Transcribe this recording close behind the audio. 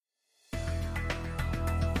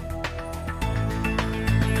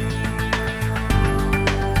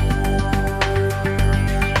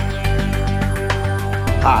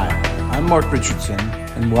Mark Richardson,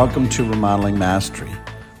 and welcome to Remodeling Mastery.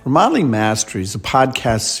 Remodeling Mastery is a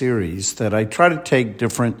podcast series that I try to take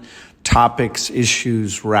different topics,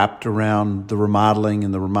 issues wrapped around the remodeling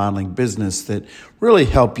and the remodeling business that really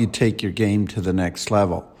help you take your game to the next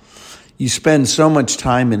level. You spend so much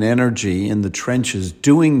time and energy in the trenches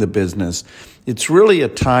doing the business. It's really a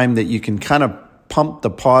time that you can kind of pump the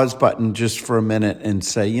pause button just for a minute and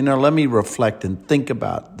say, let me reflect and think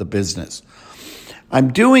about the business.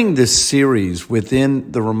 I'm doing this series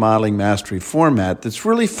within the Remodeling Mastery format that's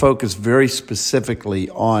really focused very specifically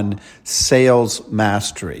on sales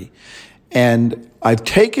mastery. And I've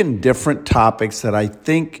taken different topics that I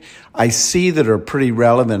think I see that are pretty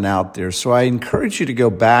relevant out there. So I encourage you to go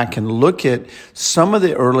back and look at some of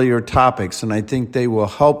the earlier topics, and I think they will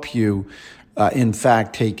help you, in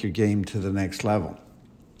fact, take your game to the next level.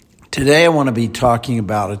 Today, I want to be talking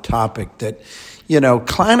about a topic that,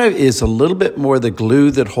 kind of is a little bit more the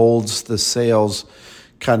glue that holds the sales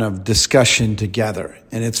kind of discussion together.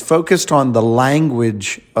 And it's focused on the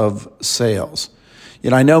language of sales.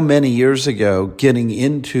 I know many years ago, getting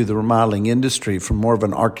into the remodeling industry from more of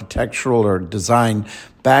an architectural or design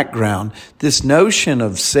background, this notion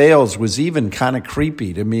of sales was even kind of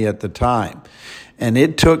creepy to me at the time. And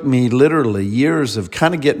it took me literally years of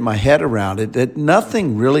kind of getting my head around it, that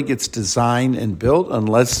nothing really gets designed and built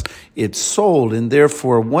unless it's sold. And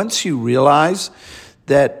therefore, once you realize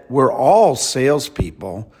that we're all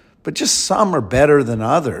salespeople, but just some are better than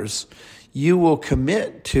others, you will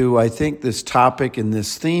commit to, I think, this topic and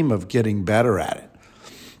this theme of getting better at it.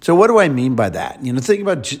 So what do I mean by that? Think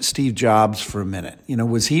about Steve Jobs for a minute.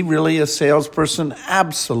 Was he really a salesperson?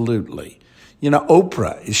 Absolutely.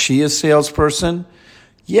 Oprah, is she a salesperson?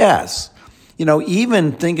 Yes.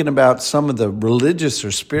 Even thinking about some of the religious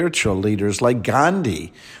or spiritual leaders like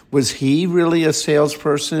Gandhi, was he really a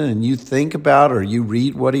salesperson? And you think about or you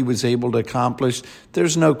read what he was able to accomplish,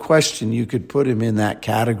 there's no question you could put him in that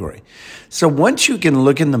category. So once you can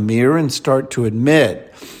look in the mirror and start to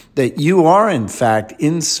admit that you are, in fact,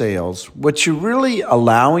 in sales, what you're really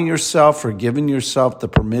allowing yourself or giving yourself the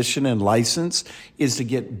permission and license is to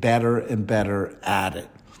get better and better at it.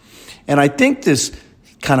 And I think this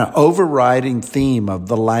kind of overriding theme of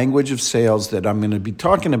the language of sales that I'm going to be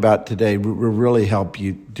talking about today will really help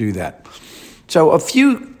you do that. So a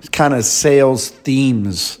few kind of sales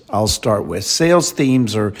themes I'll start with. Sales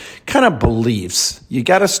themes are kind of beliefs. You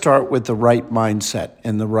got to start with the right mindset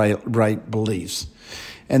and the right beliefs.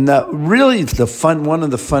 And one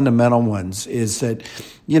of the fundamental ones is that,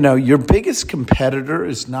 your biggest competitor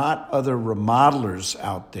is not other remodelers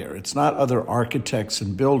out there. It's not other architects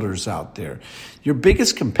and builders out there. Your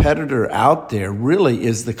biggest competitor out there really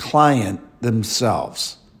is the client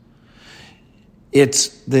themselves. It's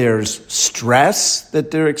their stress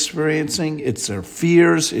that they're experiencing. It's their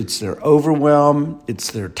fears. It's their overwhelm.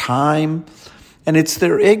 It's their time. And it's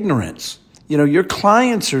their ignorance. Your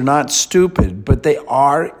clients are not stupid, but they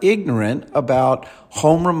are ignorant about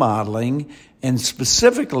home remodeling and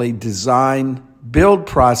specifically design build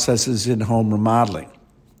processes in home remodeling.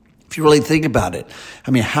 If you really think about it,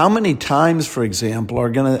 how many times, for example,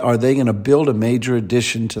 are they going to build a major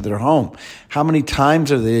addition to their home? How many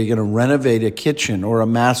times are they going to renovate a kitchen or a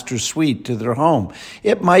master suite to their home?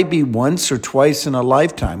 It might be once or twice in a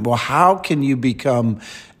lifetime. Well, how can you become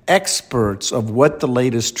experts of what the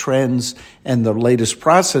latest trends and the latest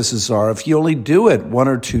processes are if you only do it one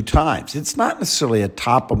or two times? It's not necessarily a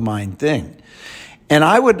top-of-mind thing. And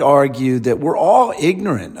I would argue that we're all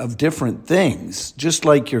ignorant of different things, just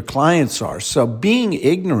like your clients are. So being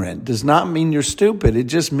ignorant does not mean you're stupid. It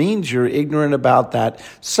just means you're ignorant about that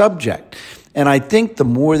subject. And I think the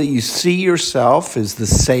more that you see yourself as the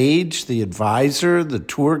sage, the advisor, the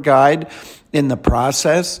tour guide in the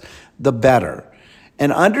process, the better.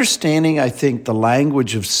 And understanding, I think, the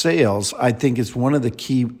language of sales, I think is one of the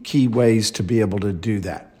key ways to be able to do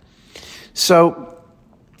that. So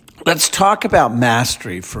let's talk about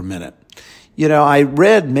mastery for a minute. I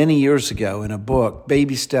read many years ago in a book,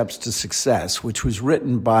 Baby Steps to Success, which was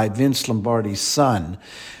written by Vince Lombardi's son.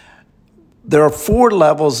 There are 4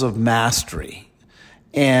 levels of mastery.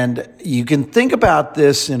 And you can think about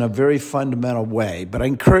this in a very fundamental way, but I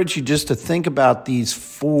encourage you just to think about these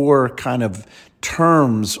 4 kind of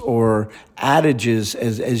terms or adages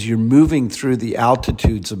as you're moving through the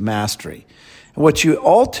altitudes of mastery. And what you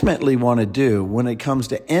ultimately want to do when it comes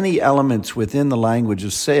to any elements within the language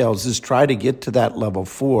of sales is try to get to that level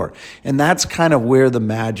 4. And that's kind of where the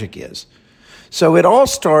magic is. So it all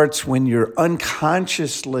starts when you're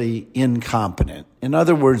unconsciously incompetent. In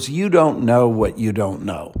other words, you don't know what you don't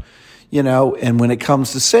know. And when it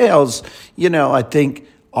comes to sales, I think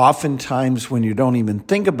Oftentimes when you don't even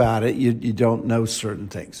think about it, you don't know certain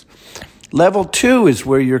things. Level 2 is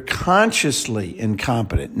where you're consciously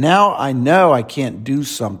incompetent. Now I know I can't do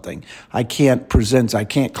something. I can't present. I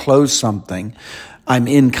can't close something. I'm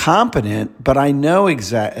incompetent, but I know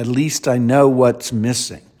at least I know what's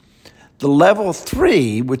missing. The level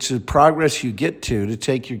 3, which is progress you get to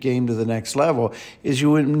take your game to the next level, is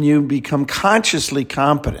when you become consciously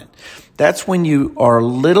competent. That's when you are a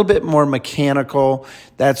little bit more mechanical.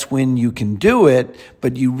 That's when you can do it,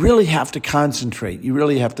 but you really have to concentrate. You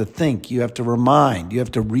really have to think. You have to remind. You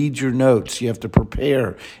have to read your notes. You have to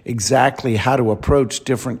prepare exactly how to approach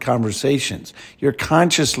different conversations. You're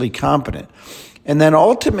consciously competent. And then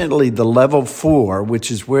ultimately the level 4,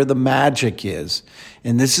 which is where the magic is.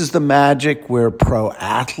 And this is the magic where pro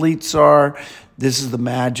athletes are. This is the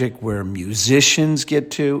magic where musicians get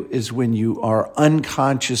to, is when you are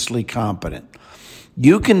unconsciously competent.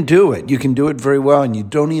 You can do it. You can do it very well, and you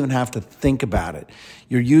don't even have to think about it.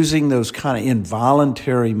 You're using those kind of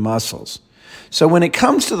involuntary muscles. So when it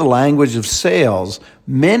comes to the language of sales,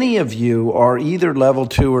 many of you are either level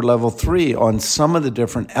 2 or level 3 on some of the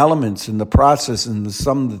different elements in the process and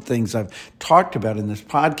some of the things I've talked about in this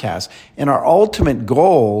podcast. And our ultimate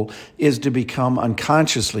goal is to become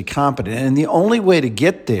unconsciously competent. And the only way to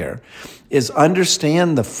get there is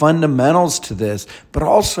understand the fundamentals to this, but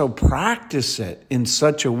also practice it in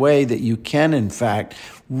such a way that you can, in fact,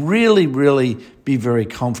 really, really be very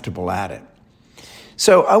comfortable at it.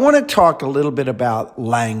 So I want to talk a little bit about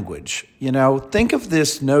language. Think of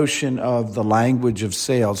this notion of the language of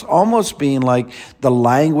sales almost being like the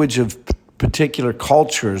language of particular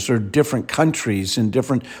cultures or different countries in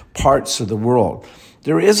different parts of the world.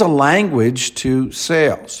 There is a language to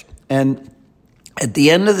sales. And at the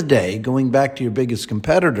end of the day, going back to your biggest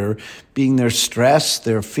competitor, being their stress,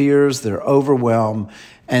 their fears, their overwhelm,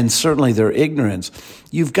 and certainly their ignorance,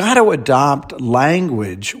 you've got to adopt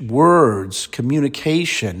language, words,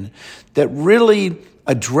 communication that really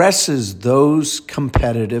addresses those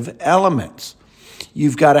competitive elements.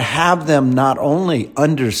 You've got to have them not only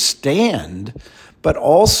understand, but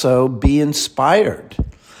also be inspired.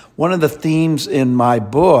 One of the themes in my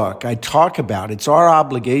book I talk about, it's our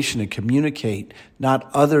obligation to communicate, not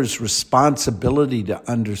others' responsibility to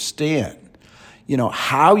understand.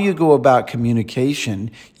 How you go about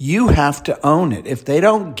communication, you have to own it. If they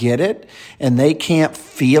don't get it and they can't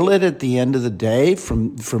feel it at the end of the day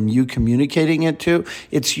from you communicating it to,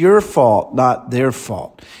 it's your fault, not their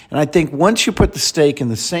fault. And I think once you put the stake in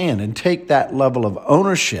the sand and take that level of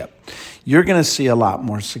ownership, you're going to see a lot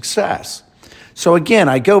more success. So again,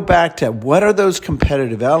 I go back to what are those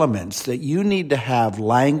competitive elements that you need to have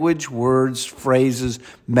language, words, phrases,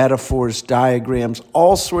 metaphors, diagrams,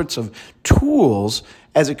 all sorts of tools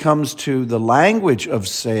as it comes to the language of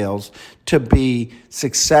sales to be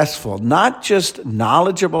successful, not just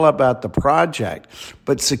knowledgeable about the project,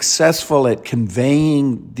 but successful at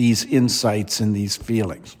conveying these insights and these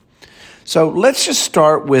feelings. So let's just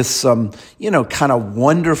start with some, kind of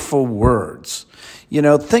wonderful words.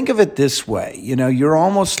 Think of it this way. You're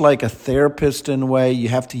almost like a therapist in a way. You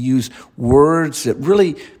have to use words that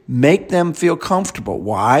really make them feel comfortable.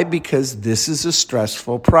 Why? Because this is a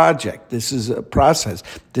stressful project. This is a process.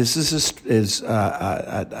 This is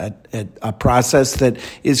a process that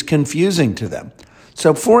is confusing to them.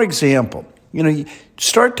 So, for example, you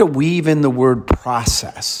start to weave in the word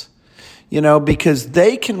process, because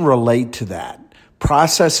they can relate to that.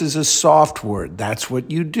 Process is a soft word. That's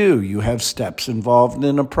what you do. You have steps involved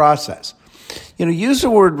in a process. Use the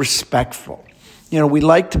word respectful. We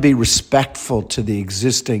like to be respectful to the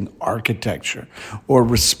existing architecture or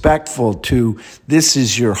respectful to this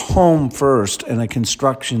is your home first and a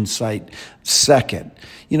construction site second.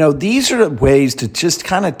 These are ways to just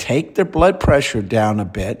kind of take their blood pressure down a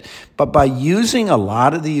bit. But by using a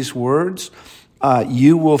lot of these words,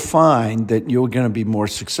 you will find that you're going to be more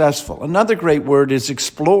successful. Another great word is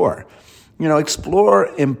explore. Explore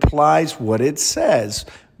implies what it says.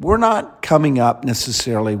 We're not coming up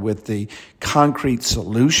necessarily with the concrete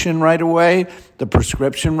solution right away, the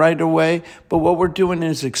prescription right away, but what we're doing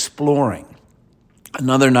is exploring.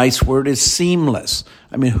 Another nice word is seamless.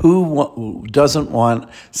 Who doesn't want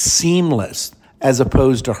seamless as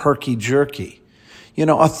opposed to herky-jerky?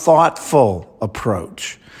 A thoughtful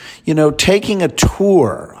approach. Taking a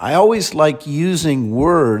tour. I always like using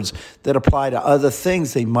words that apply to other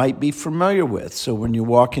things they might be familiar with. So when you're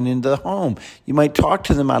walking into the home, you might talk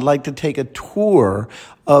to them, I'd like to take a tour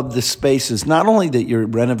of the spaces, not only that you're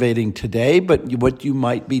renovating today, but what you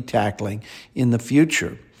might be tackling in the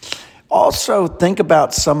future. Also, think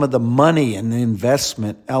about some of the money and the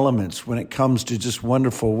investment elements when it comes to just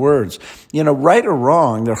wonderful words. Right or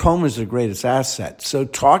wrong, their home is their greatest asset. So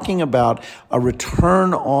talking about a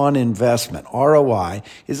return on investment, ROI,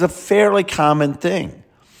 is a fairly common thing.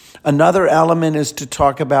 Another element is to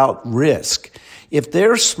talk about risk. If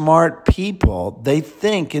they're smart people, they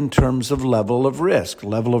think in terms of level of risk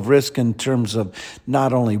in terms of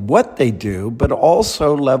not only what they do, but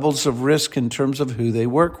also levels of risk in terms of who they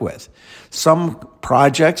work with. Some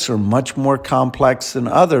projects are much more complex than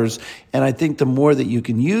others, and I think the more that you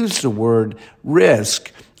can use the word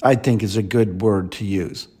risk, I think is a good word to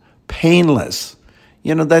use. Painless.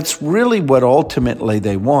 That's really what ultimately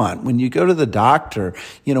they want. When you go to the doctor,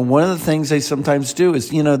 one of the things they sometimes do is,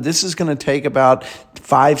 this is going to take about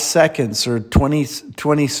 5 seconds or 20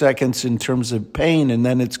 seconds in terms of pain, and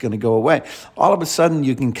then it's going to go away. All of a sudden,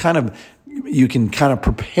 you can kind of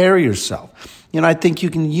prepare yourself. I think you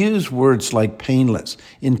can use words like painless,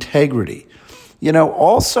 integrity.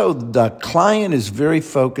 Also the client is very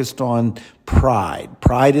focused on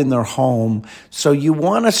pride in their home. So you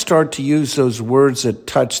want to start to use those words that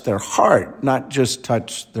touch their heart, not just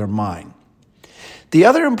touch their mind. The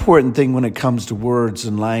other important thing when it comes to words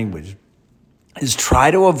and language is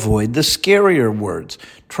try to avoid the scarier words.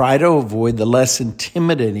 Try to avoid the less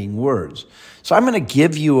intimidating words. So I'm going to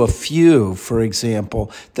give you a few, for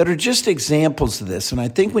example, that are just examples of this. And I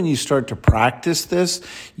think when you start to practice this,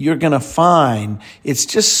 you're going to find it's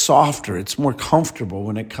just softer. It's more comfortable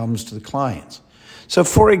when it comes to the clients. So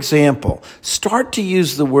for example, start to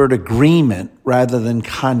use the word agreement rather than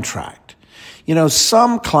contract.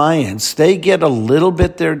 Some clients, they get a little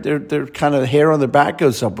bit, their kind of hair on their back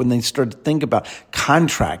goes up when they start to think about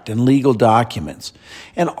contract and legal documents.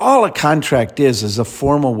 And all a contract is a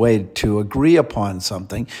formal way to agree upon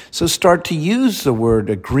something. So start to use the word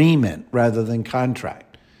agreement rather than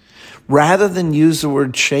contract. Rather than use the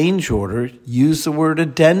word change order, use the word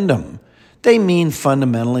addendum. They mean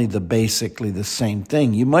fundamentally basically the same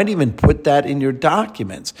thing. You might even put that in your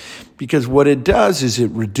documents because what it does is it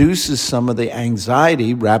reduces some of the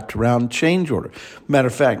anxiety wrapped around change order. Matter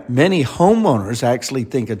of fact, many homeowners actually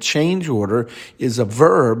think a change order is a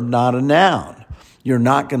verb, not a noun. You're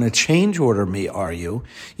not going to change order me, are you?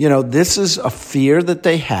 This is a fear that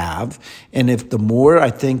they have. And if the more I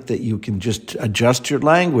think that you can just adjust your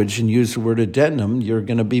language and use the word addendum, you're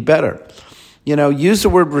going to be better. Use the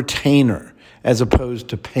word retainer as opposed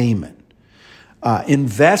to payment.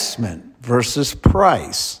 Investment versus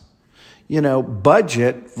price.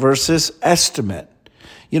 Budget versus estimate.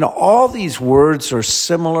 All these words are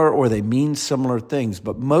similar or they mean similar things,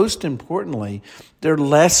 but most importantly, they're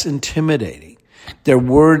less intimidating. They're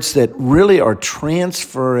words that really are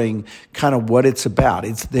transferring kind of what it's about.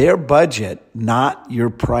 It's their budget, not your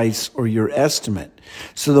price or your estimate.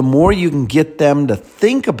 So the more you can get them to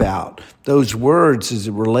think about those words as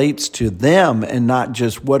it relates to them and not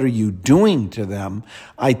just what are you doing to them,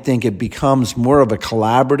 I think it becomes more of a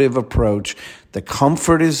collaborative approach. The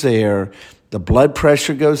comfort is there, the blood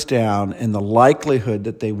pressure goes down, and the likelihood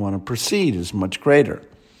that they want to proceed is much greater.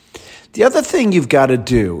 The other thing you've got to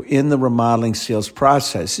do in the remodeling sales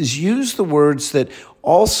process is use the words that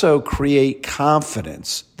also create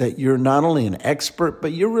confidence that you're not only an expert,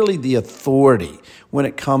 but you're really the authority when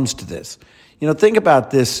it comes to this. Think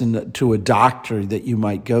about this to a doctor that you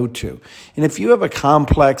might go to. And if you have a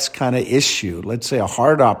complex kind of issue, let's say a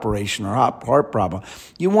heart operation or heart problem,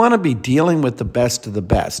 you want to be dealing with the best of the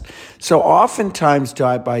best. So oftentimes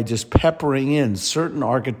by just peppering in certain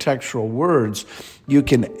architectural words, you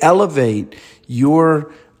can elevate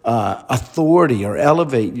your authority or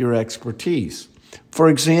elevate your expertise. For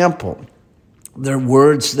example, there are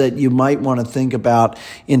words that you might want to think about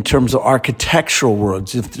in terms of architectural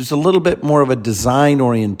words. If there's a little bit more of a design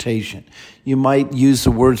orientation, you might use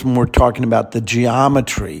the words more talking about the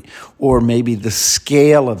geometry or maybe the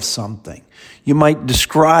scale of something. You might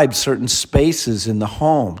describe certain spaces in the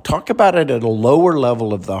home. Talk about it at a lower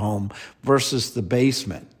level of the home versus the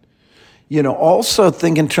basement. Also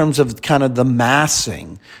think in terms of kind of the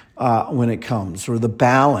massing when it comes, or the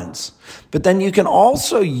balance. But then you can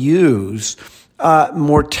also use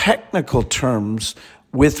more technical terms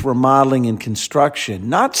with remodeling and construction,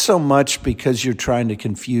 not so much because you're trying to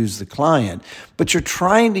confuse the client, but you're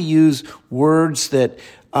trying to use words that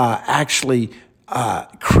actually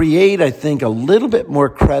create, I think, a little bit more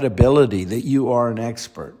credibility that you are an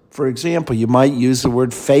expert. For example, you might use the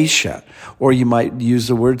word fascia, or you might use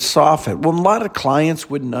the word soffit. Well, a lot of clients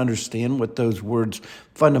wouldn't understand what those words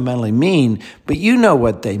fundamentally mean, but you know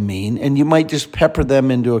what they mean, and you might just pepper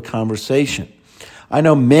them into a conversation. I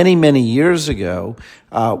know many, many years ago,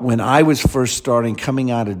 when I was first starting coming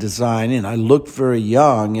out of design, and I looked very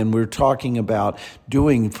young, and we were talking about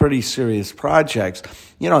doing pretty serious projects,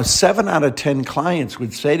 7 out of 10 clients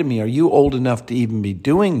would say to me, "Are you old enough to even be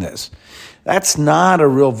doing this?" That's not a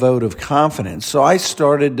real vote of confidence. So I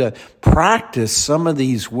started to practice some of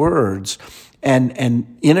these words and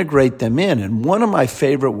integrate them in. And one of my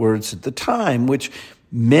favorite words at the time, which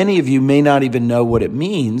many of you may not even know what it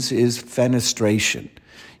means, is fenestration.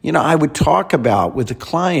 I would talk about with a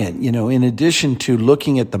client, in addition to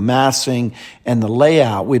looking at the massing and the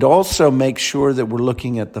layout, we'd also make sure that we're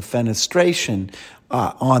looking at the fenestration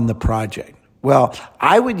on the project. Well,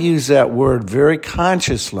 I would use that word very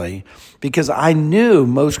consciously because I knew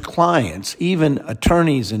most clients, even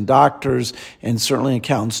attorneys and doctors and certainly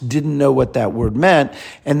accountants, didn't know what that word meant.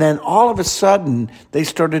 And then all of a sudden, they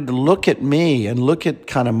started to look at me and look at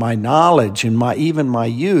kind of my knowledge, and even my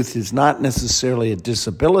youth is not necessarily a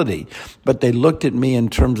disability, but they looked at me in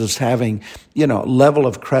terms of having, level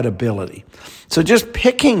of credibility. So just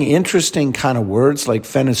picking interesting kind of words like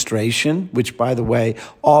fenestration, which, by the way,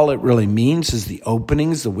 all it really means is the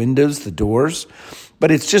openings, the windows, the doors.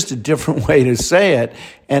 But it's just a different way to say it.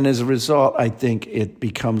 And as a result, I think it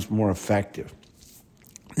becomes more effective.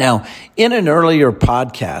 Now, in an earlier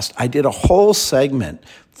podcast, I did a whole segment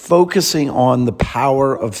focusing on the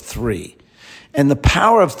power of three. And the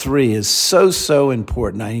power of three is so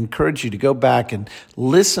important. I encourage you to go back and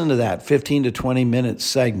listen to that 15 to 20 minute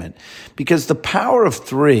segment, because the power of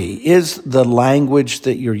three is the language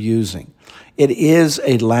that you're using. It is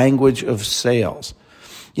a language of sales.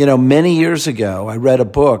 Many years ago, I read a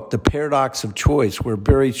book, The Paradox of Choice, where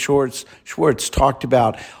Barry Schwartz talked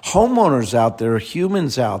about homeowners out there,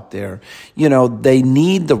 humans out there, they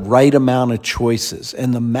need the right amount of choices.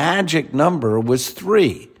 And the magic number was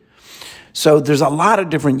 3. So there's a lot of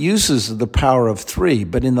different uses of the power of 3,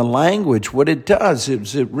 but in the language, what it does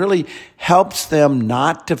is it really helps them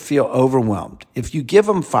not to feel overwhelmed. If you give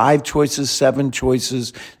them 5 choices, 7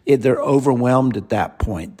 choices, they're overwhelmed at that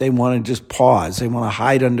point. They want to just pause. They want to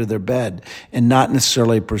hide under their bed and not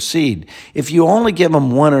necessarily proceed. If you only give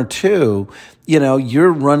them 1 or 2,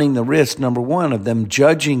 you're running the risk, number one, of them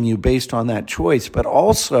judging you based on that choice, but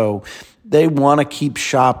also they want to keep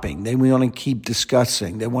shopping. They want to keep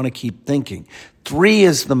discussing. They want to keep thinking. 3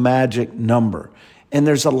 is the magic number. And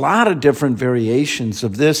there's a lot of different variations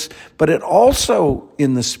of this, but it also,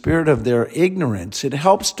 in the spirit of their ignorance, it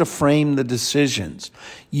helps to frame the decisions.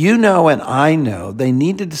 And I know they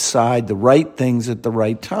need to decide the right things at the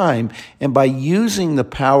right time. And by using the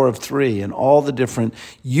power of 3 and all the different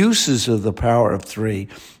uses of the power of 3,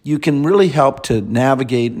 you can really help to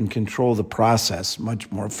navigate and control the process much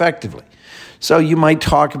more effectively. So you might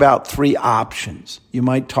talk about 3 options. You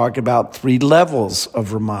might talk about 3 levels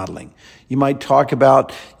of remodeling. You might talk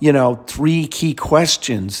about, 3 key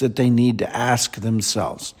questions that they need to ask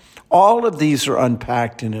themselves. All of these are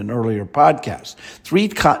unpacked in an earlier podcast. 3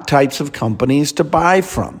 types of companies to buy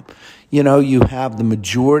from. You have the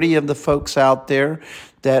majority of the folks out there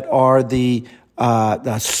that are the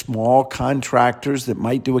small contractors that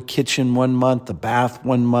might do a kitchen 1 month, a bath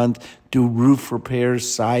 1 month, do roof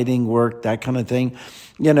repairs, siding work, that kind of thing,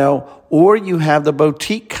 or you have the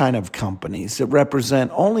boutique kind of companies that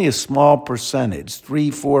represent only a small percentage,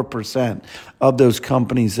 3-4% of those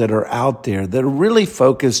companies that are out there that are really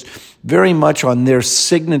focused very much on their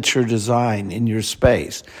signature design in your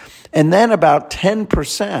space. And then about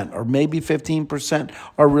 10% or maybe 15%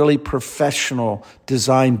 are really professional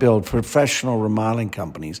design build, professional remodeling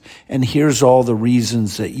companies. And here's all the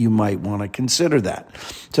reasons that you might want to consider that.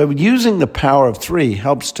 So using the power of 3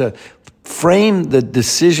 helps to frame the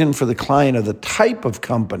decision for the client of the type of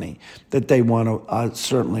company that they want to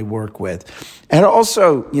certainly work with. And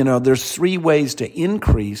also, there's 3 ways to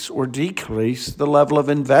increase or decrease the level of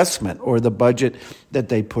investment or the budget that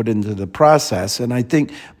they put into the process. And I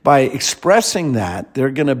think by expressing that,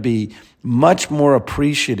 they're going to be much more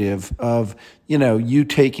appreciative of, you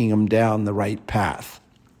taking them down the right path.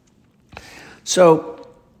 So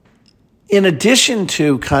in addition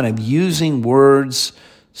to kind of using words,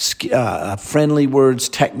 friendly words,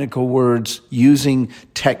 technical words, using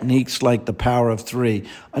techniques like the power of 3.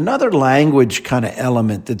 Another language kind of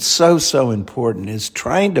element that's so important is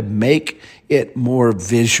trying to make it more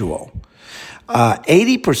visual.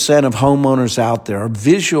 80% of homeowners out there are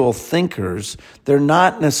visual thinkers. They're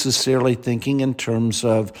not necessarily thinking in terms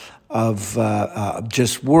of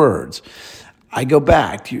just words. I go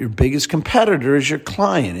back to your biggest competitor is your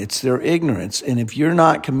client. It's their ignorance. And if you're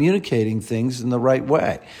not communicating things in the right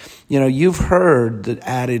way, you've heard the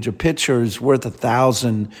adage, a picture is worth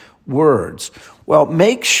 1,000 words. Well,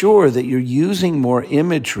 make sure that you're using more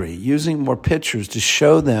imagery, using more pictures to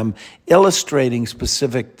show them, illustrating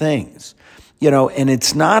specific things. And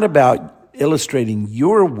it's not about illustrating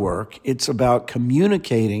your work. It's about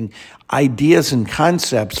communicating ideas and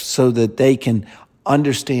concepts so that they can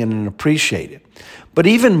understand and appreciate it. But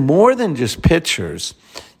even more than just pictures,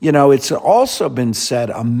 it's also been said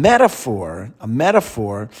a metaphor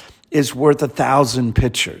is worth 1,000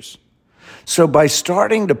 pictures. So by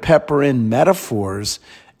starting to pepper in metaphors,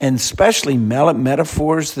 and especially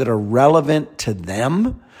metaphors that are relevant to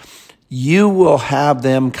them, you will have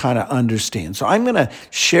them kind of understand. So I'm going to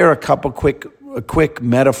share a couple quick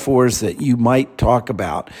metaphors that you might talk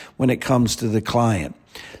about when it comes to the client.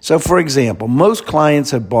 So for example, most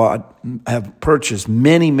clients have purchased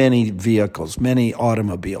many vehicles, many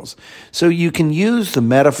automobiles. So you can use the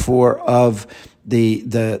metaphor of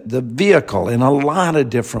the vehicle in a lot of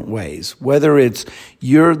different ways, whether it's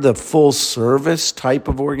you're the full service type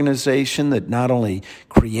of organization that not only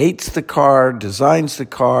creates the car, designs the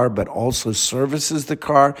car, but also services the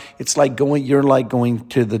car. It's like you're like going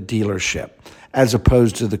to the dealership as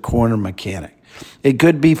opposed to the corner mechanic. It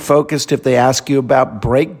could be focused if they ask you about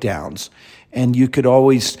breakdowns, and you could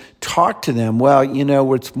always talk to them. Well,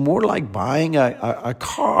 it's more like buying a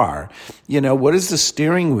car. What does the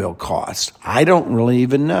steering wheel cost? I don't really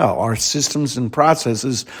even know. Our systems and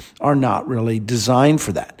processes are not really designed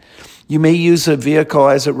for that. You may use a vehicle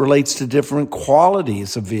as it relates to different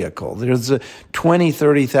qualities of vehicle. There's a $20,000,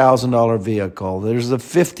 $30,000 vehicle. There's a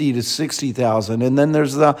 $50,000 to $60,000, and then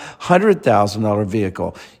there's the $100,000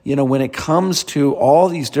 vehicle. When it comes to all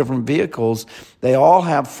these different vehicles, they all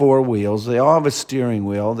have four wheels. They all have a steering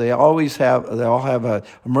wheel. They all have an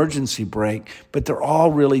emergency brake, but they're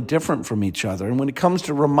all really different from each other. And when it comes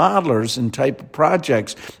to remodelers and type of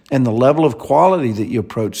projects and the level of quality that you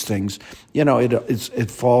approach things,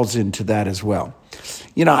 it falls into that as well.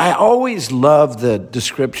 I always love the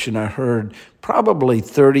description I heard probably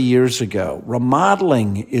 30 years ago.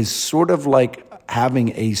 Remodeling is sort of like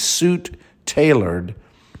having a suit tailored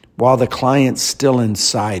while the client's still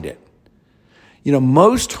inside it.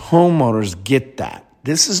 Most homeowners get that.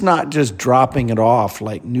 This is not just dropping it off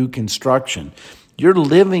like new construction. You're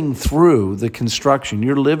living through the construction.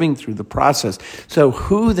 You're living through the process. So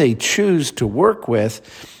who they choose to work with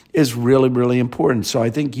is really, really important. So I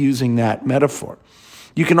think using that metaphor.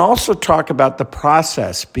 You can also talk about the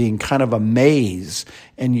process being kind of a maze,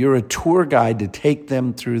 and you're a tour guide to take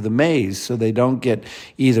them through the maze so they don't get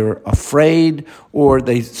either afraid or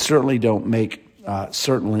they certainly don't make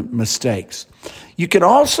certain mistakes. You can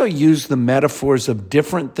also use the metaphors of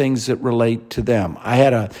different things that relate to them. I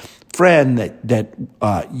had a friend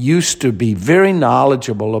that used to be very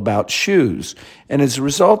knowledgeable about shoes. And as a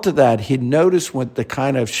result of that, he'd notice what the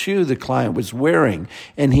kind of shoe the client was wearing.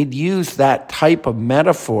 And he'd use that type of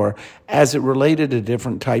metaphor as it related to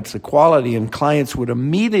different types of quality. And clients would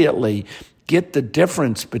immediately get the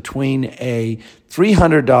difference between a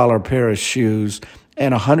 $300 pair of shoes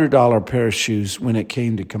and a $100 pair of shoes when it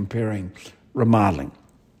came to comparing remodeling.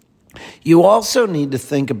 You also need to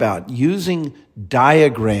think about using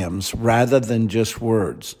diagrams rather than just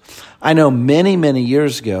words. I know many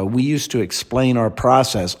years ago, we used to explain our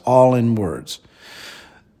process all in words.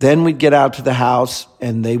 Then we'd get out to the house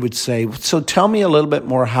and they would say, so tell me a little bit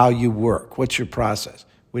more how you work. What's your process?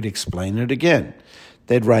 We'd explain it again.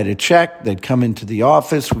 They'd write a check. They'd come into the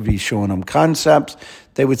office. We'd be showing them concepts.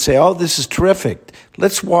 They would say, oh, this is terrific.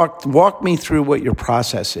 Let's walk me through what your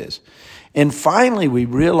process is. And finally, we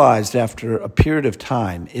realized after a period of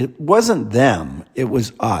time, it wasn't them, it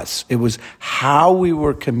was us. It was how we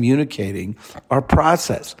were communicating our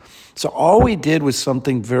process. So all we did was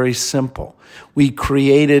something very simple. We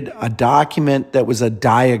created a document that was a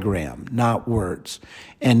diagram, not words.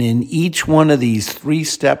 And in each one of these 3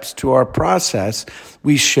 steps to our process,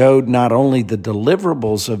 we showed not only the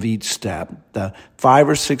deliverables of each step, the 5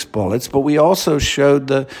 or 6 bullets, but we also showed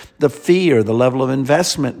the fee or the level of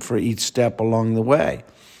investment for each step along the way.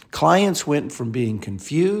 Clients went from being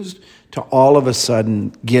confused to all of a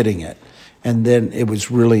sudden getting it. And then it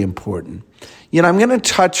was really important. I'm going to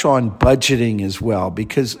touch on budgeting as well,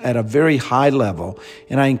 because at a very high level,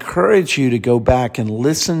 and I encourage you to go back and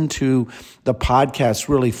listen to the podcast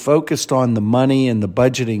really focused on the money and the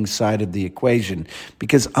budgeting side of the equation,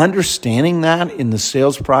 because understanding that in the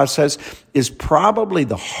sales process is probably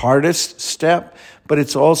the hardest step, but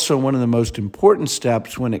it's also one of the most important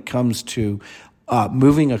steps when it comes to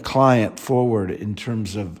moving a client forward in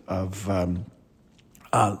terms of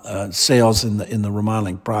sales in the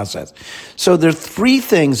remodeling process. So there are 3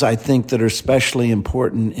 things I think that are especially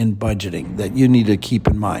important in budgeting that you need to keep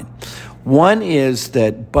in mind. One is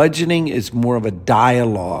that budgeting is more of a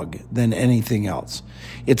dialogue than anything else.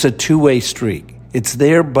 It's a two-way street. It's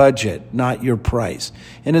their budget, not your price.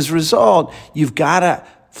 And as a result, you've got to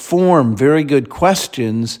form very good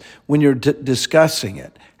questions when you're discussing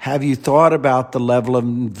it. Have you thought about the level of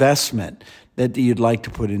investment that you'd like to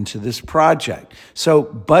put into this project? So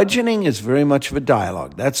budgeting is very much of a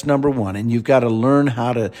dialogue. That's number one. And you've got to learn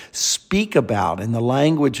how to speak about in the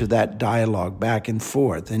language of that dialogue back and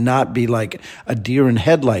forth and not be like a deer in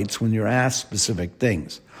headlights when you're asked specific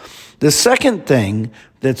things. The second thing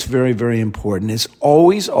that's very, very important is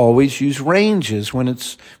always use ranges when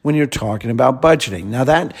you're talking about budgeting. Now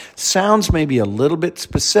that sounds maybe a little bit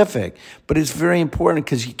specific, but it's very important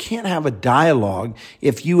because you can't have a dialogue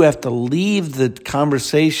if you have to leave the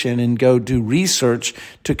conversation and go do research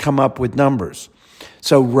to come up with numbers.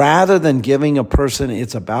 So rather than giving a person,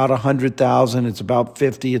 it's about 100,000, it's about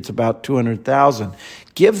 50, it's about 200,000,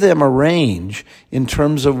 give them a range in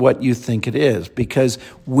terms of what you think it is. Because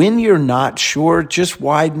when you're not sure, just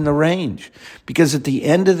widen the range. Because at the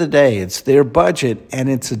end of the day, it's their budget and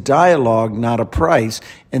it's a dialogue, not a price.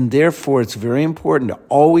 And therefore, it's very important to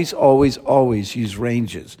always use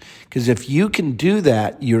ranges. Because if you can do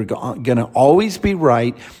that, you're going to always be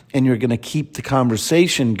right and you're going to keep the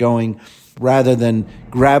conversation going rather than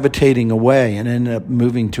gravitating away and end up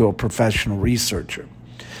moving to a professional researcher.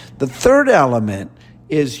 The third element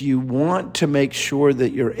is you want to make sure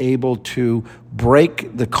that you're able to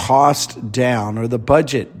break the cost down or the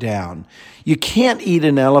budget down. You can't eat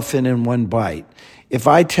an elephant in one bite. If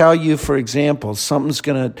I tell you, for example, something's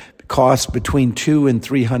going to cost between $200,000 and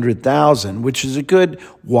 $300,000, which is a good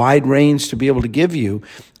wide range to be able to give you,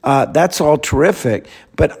 that's all terrific.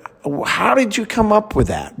 But how did you come up with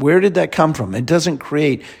that? Where did that come from? It doesn't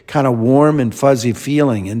create kind of warm and fuzzy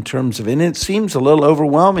feeling in terms of, and it seems a little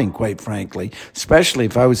overwhelming, quite frankly, especially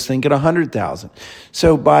if I was thinking 100,000.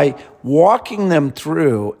 So by walking them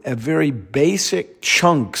through a very basic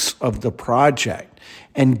chunks of the project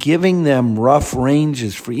and giving them rough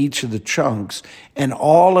ranges for each of the chunks, and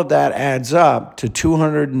all of that adds up to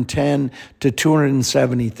 210 to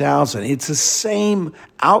 270,000. It's the same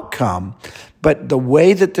outcome, but the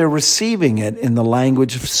way that they're receiving it in the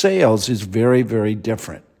language of sales is very, very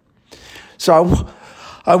different. So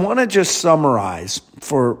I want to just summarize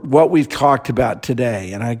for what we've talked about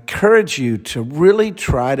today, and I encourage you to really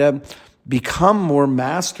try to become more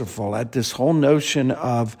masterful at this whole notion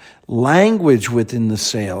of language within the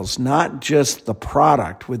sales, not just the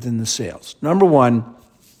product within the sales. Number one,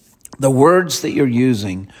 the words that you're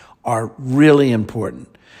using are really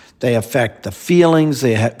important. They affect the feelings,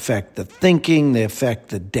 they affect the thinking, they affect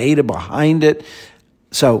the data behind it.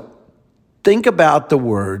 So think about the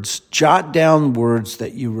words, jot down words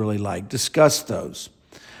that you really like, discuss those.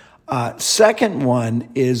 Second one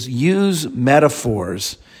is use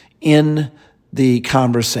metaphors in the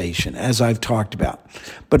conversation, as I've talked about.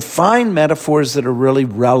 But find metaphors that are really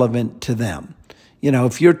relevant to them. You know,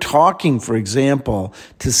 if you're talking, for example,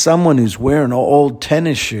 to someone who's wearing old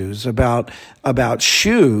tennis shoes about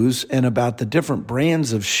shoes and about the different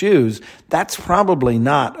brands of shoes, that's probably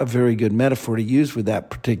not a very good metaphor to use with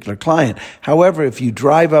that particular client. However, if you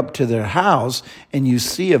drive up to their house and you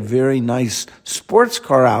see a very nice sports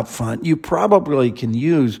car out front, you probably can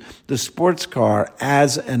use the sports car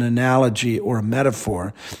as an analogy or a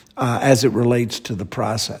metaphor as it relates to the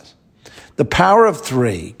process. The Power of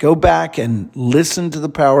Three. Go back and listen to the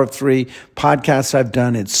Power of Three podcasts I've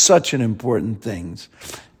done. It's such an important thing.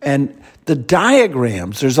 And the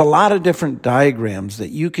diagrams, there's a lot of different diagrams that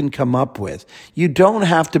you can come up with. You don't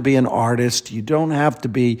have to be an artist. You don't have to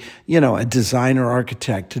be, a designer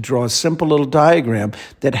architect to draw a simple little diagram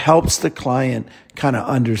that helps the client kind of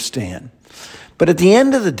understand. But at the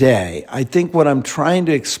end of the day, I think what I'm trying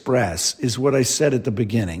to express is what I said at the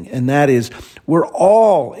beginning, and that is we're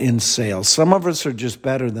all in sales. Some of us are just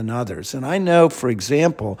better than others. And I know, for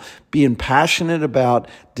example, being passionate about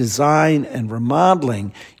design and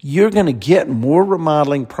remodeling, you're going to get more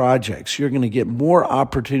remodeling projects. You're going to get more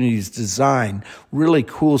opportunities to design really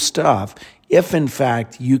cool stuff if, in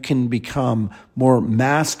fact, you can become more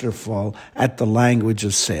masterful at the language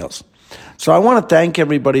of sales. So I want to thank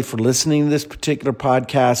everybody for listening to this particular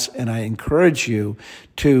podcast, and I encourage you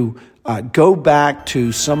to go back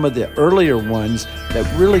to some of the earlier ones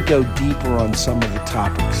that really go deeper on some of the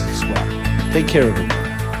topics as well. Take care, everybody.